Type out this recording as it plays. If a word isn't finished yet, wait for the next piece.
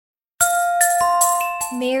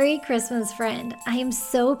Merry Christmas, friend. I am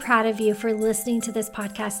so proud of you for listening to this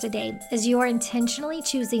podcast today, as you are intentionally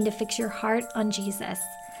choosing to fix your heart on Jesus.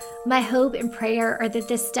 My hope and prayer are that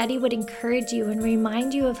this study would encourage you and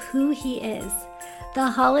remind you of who He is.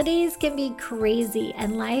 The holidays can be crazy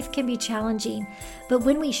and life can be challenging, but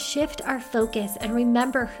when we shift our focus and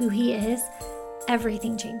remember who He is,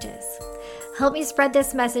 everything changes. Help me spread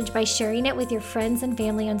this message by sharing it with your friends and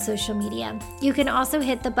family on social media. You can also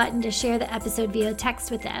hit the button to share the episode via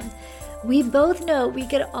text with them. We both know we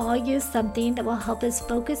could all use something that will help us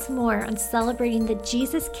focus more on celebrating that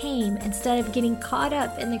Jesus came instead of getting caught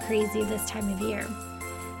up in the crazy this time of year.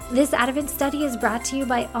 This Advent study is brought to you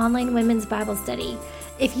by Online Women's Bible Study.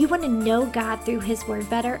 If you want to know God through His Word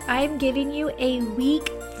better, I am giving you a week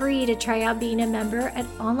free to try out being a member at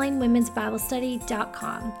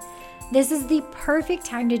onlinewomen'sbiblestudy.com. This is the perfect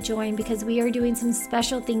time to join because we are doing some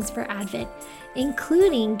special things for Advent,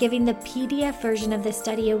 including giving the PDF version of the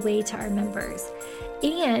study away to our members.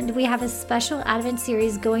 And we have a special Advent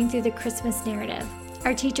series going through the Christmas narrative.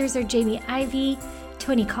 Our teachers are Jamie Ivey,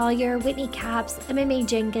 Tony Collier, Whitney Capps, MMA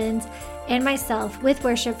Jenkins, and myself with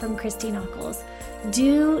worship from Christine Ockles.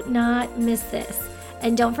 Do not miss this.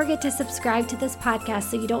 And don't forget to subscribe to this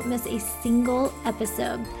podcast so you don't miss a single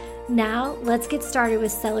episode. Now, let's get started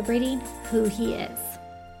with celebrating who He is.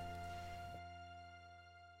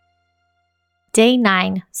 Day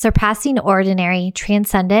 9, Surpassing Ordinary,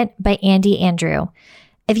 Transcendent by Andy Andrew.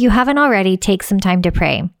 If you haven't already, take some time to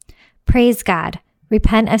pray. Praise God,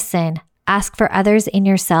 repent of sin, ask for others and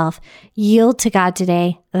yourself, yield to God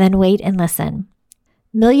today, then wait and listen.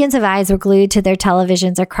 Millions of eyes were glued to their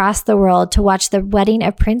televisions across the world to watch the wedding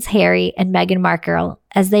of Prince Harry and Meghan Markle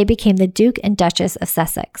as they became the Duke and Duchess of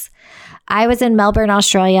Sussex. I was in Melbourne,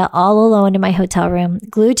 Australia, all alone in my hotel room,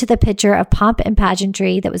 glued to the picture of pomp and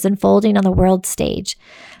pageantry that was unfolding on the world stage.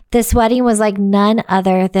 This wedding was like none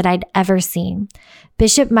other that I'd ever seen.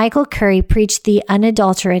 Bishop Michael Curry preached the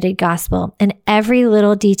unadulterated gospel, and every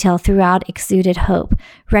little detail throughout exuded hope,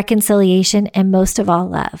 reconciliation, and most of all,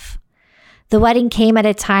 love. The wedding came at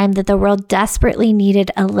a time that the world desperately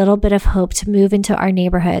needed a little bit of hope to move into our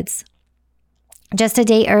neighborhoods. Just a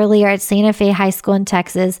day earlier at Santa Fe High School in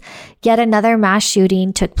Texas, yet another mass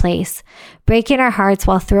shooting took place, breaking our hearts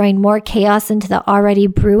while throwing more chaos into the already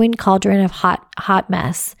brewing cauldron of hot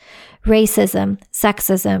mess. Racism,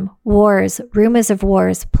 sexism, wars, rumors of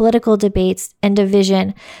wars, political debates, and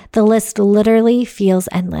division. The list literally feels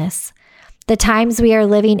endless. The times we are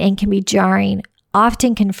living in can be jarring,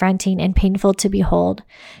 often confronting and painful to behold.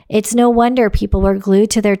 It's no wonder people were glued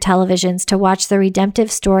to their televisions to watch the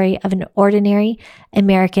redemptive story of an ordinary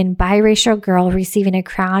American biracial girl receiving a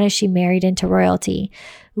crown as she married into royalty.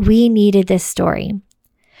 We needed this story.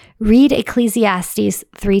 Read Ecclesiastes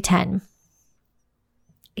 3:10.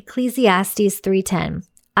 Ecclesiastes 3:10.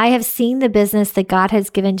 I have seen the business that God has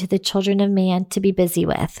given to the children of man to be busy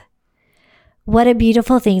with. What a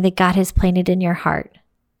beautiful thing that God has planted in your heart.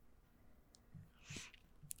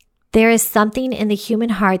 There is something in the human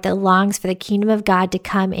heart that longs for the kingdom of God to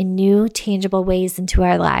come in new, tangible ways into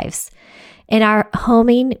our lives. In our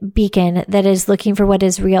homing beacon that is looking for what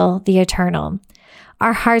is real, the eternal.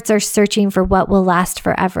 Our hearts are searching for what will last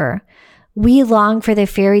forever. We long for the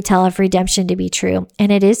fairy tale of redemption to be true, and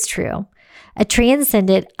it is true. A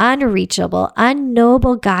transcendent, unreachable,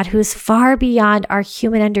 unknowable God who is far beyond our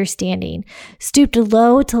human understanding, stooped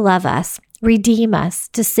low to love us, redeem us,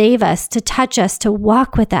 to save us, to touch us, to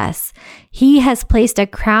walk with us. He has placed a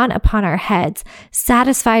crown upon our heads,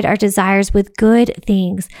 satisfied our desires with good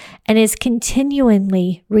things, and is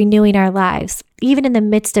continually renewing our lives, even in the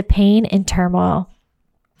midst of pain and turmoil.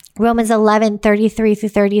 Romans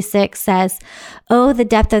 11:33-36 says, "Oh, the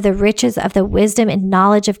depth of the riches of the wisdom and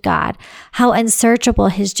knowledge of God, how unsearchable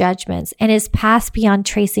His judgments, and His paths beyond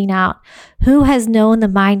tracing out. Who has known the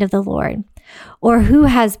mind of the Lord? Or who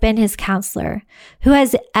has been His counselor? Who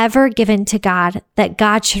has ever given to God that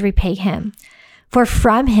God should repay him? For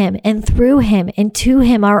from Him and through Him and to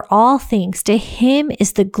Him are all things. To Him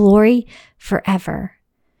is the glory forever."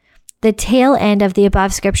 The tail end of the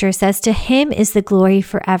above scripture says, "To Him is the glory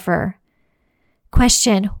forever."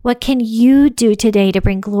 Question: what can you do today to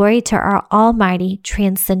bring glory to our almighty,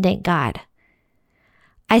 transcendent God?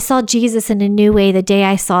 I saw Jesus in a new way the day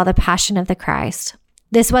I saw The Passion of the Christ.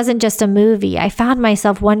 This wasn't just a movie. I found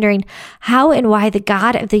myself wondering how and why the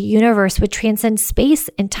God of the universe would transcend space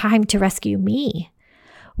and time to rescue me.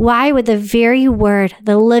 Why would the very Word,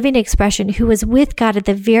 the living expression who was with God at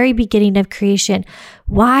the very beginning of creation,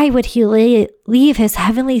 why would He leave His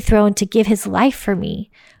heavenly throne to give His life for me,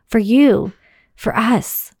 for you, for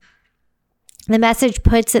us? The Message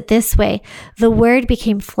puts it this way: the Word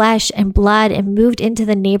became flesh and blood and moved into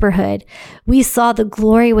the neighborhood. We saw the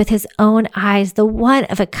glory with his own eyes, the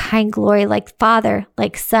one-of-a-kind glory, like Father,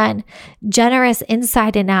 like Son, generous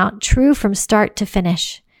inside and out, true from start to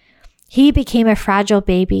finish. He became a fragile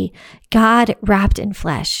baby, God wrapped in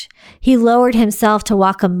flesh. He lowered himself to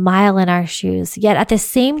walk a mile in our shoes, yet at the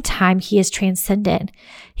same time, he is transcendent.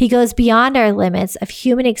 He goes beyond our limits of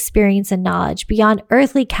human experience and knowledge, beyond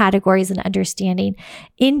earthly categories and understanding,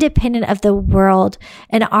 independent of the world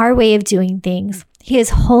and our way of doing things. He is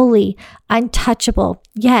holy, untouchable,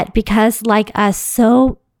 yet because like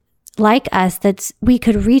us that we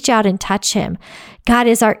could reach out and touch him. God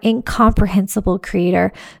is our incomprehensible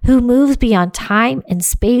creator who moves beyond time and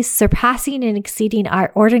space, surpassing and exceeding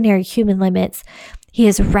our ordinary human limits. He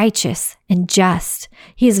is righteous and just.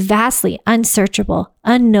 He is vastly unsearchable,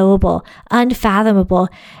 unknowable, unfathomable,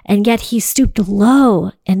 and yet he stooped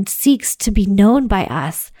low and seeks to be known by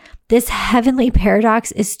us. This heavenly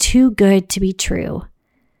paradox is too good to be true.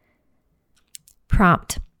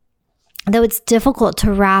 Prompt. Though it's difficult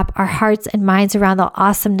to wrap our hearts and minds around the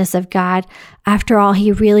awesomeness of God, after all,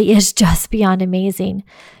 he really is just beyond amazing.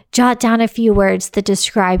 Jot down a few words that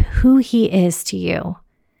describe who he is to you.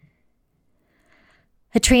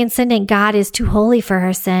 A transcendent God is too holy for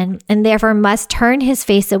our sin and therefore must turn his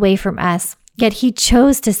face away from us. Yet he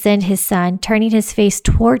chose to send his Son, turning his face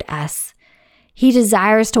toward us. He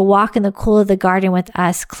desires to walk in the cool of the garden with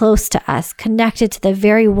us, close to us, connected to the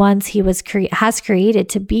very ones he has created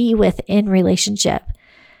to be within relationship.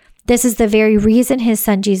 This is the very reason his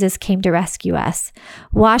Son Jesus came to rescue us,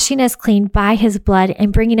 washing us clean by his blood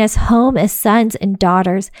and bringing us home as sons and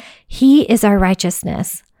daughters. He is our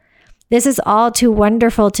righteousness. This is all too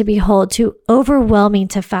wonderful to behold, too overwhelming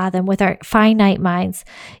to fathom with our finite minds.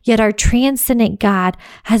 Yet our transcendent God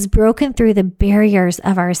has broken through the barriers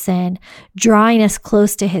of our sin, drawing us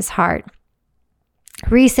close to his heart.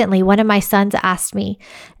 Recently, one of my sons asked me,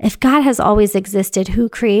 if God has always existed, who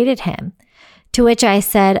created him? To which I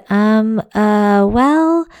said,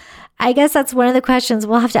 well, I guess that's one of the questions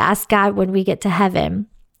we'll have to ask God when we get to heaven.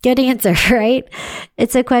 Good answer, right?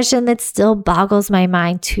 It's a question that still boggles my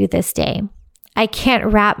mind to this day. I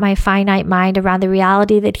can't wrap my finite mind around the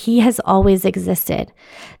reality that he has always existed,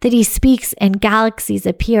 that he speaks and galaxies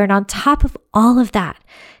appear. And on top of all of that,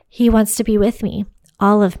 he wants to be with me,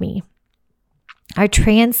 all of me. Our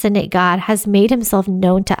transcendent God has made himself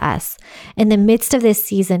known to us. In the midst of this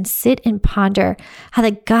season, sit and ponder how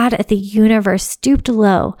the God of the universe stooped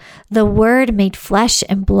low, the Word made flesh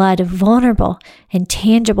and blood, vulnerable and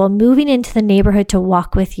tangible, moving into the neighborhood to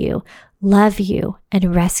walk with you, love you,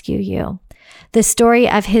 and rescue you. The story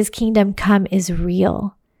of his kingdom come is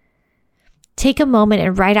real. Take a moment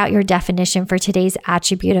and write out your definition for today's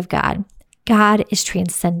attribute of God. God is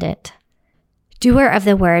transcendent. Doer of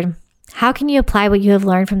the word. How can you apply what you have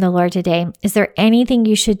learned from the Lord today? Is there anything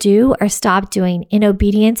you should do or stop doing in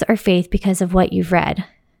obedience or faith because of what you've read?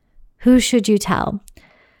 Who should you tell?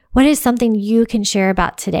 What is something you can share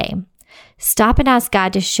about today? Stop and ask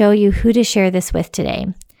God to show you who to share this with today.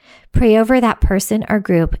 Pray over that person or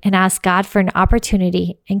group and ask God for an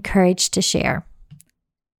opportunity and courage to share.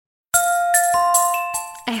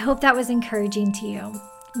 I hope that was encouraging to you.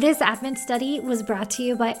 This Advent study was brought to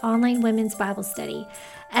you by Online Women's Bible Study.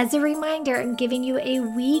 As a reminder, I'm giving you a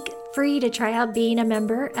week free to try out being a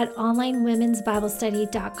member at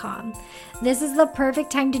onlinewomensbiblestudy.com. This is the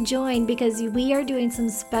perfect time to join because we are doing some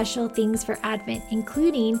special things for Advent,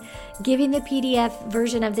 including giving the PDF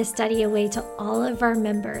version of this study away to all of our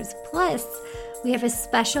members. Plus, we have a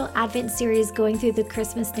special Advent series going through the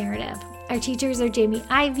Christmas narrative. Our teachers are Jamie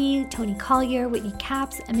Ivey, Tony Collier, Whitney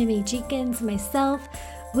Capps, Mimi Jenkins, myself,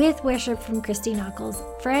 with worship from Christy Knuckles.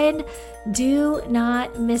 Friend, do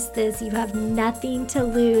not miss this. You have nothing to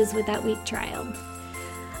lose with that week trial.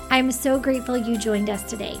 I'm so grateful you joined us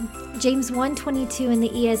today. James 1:22 in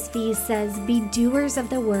the ESV says, "Be doers of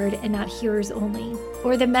the word and not hearers only."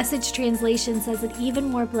 Or the Message translation says it even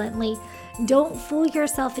more bluntly, "Don't fool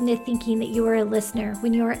yourself into thinking that you are a listener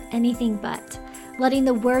when you are anything but, letting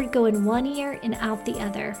the word go in one ear and out the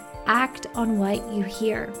other. Act on what you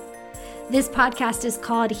hear." This podcast is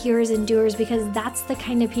called Hearers and Doers because that's the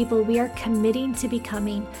kind of people we are committing to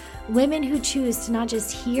becoming. Women who choose to not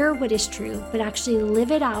just hear what is true, but actually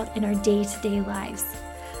live it out in our day-to-day lives.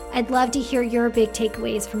 I'd love to hear your big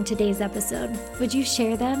takeaways from today's episode. Would you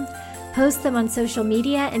share them? Post them on social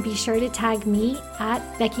media and be sure to tag me at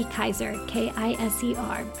Becky Kiser,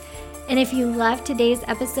 Kiser. And if you loved today's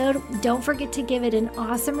episode, don't forget to give it an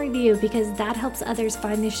awesome review because that helps others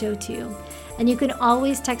find the show too. And you can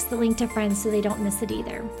always text the link to friends so they don't miss it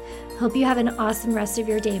either. Hope you have an awesome rest of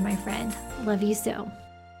your day, my friend. Love you so.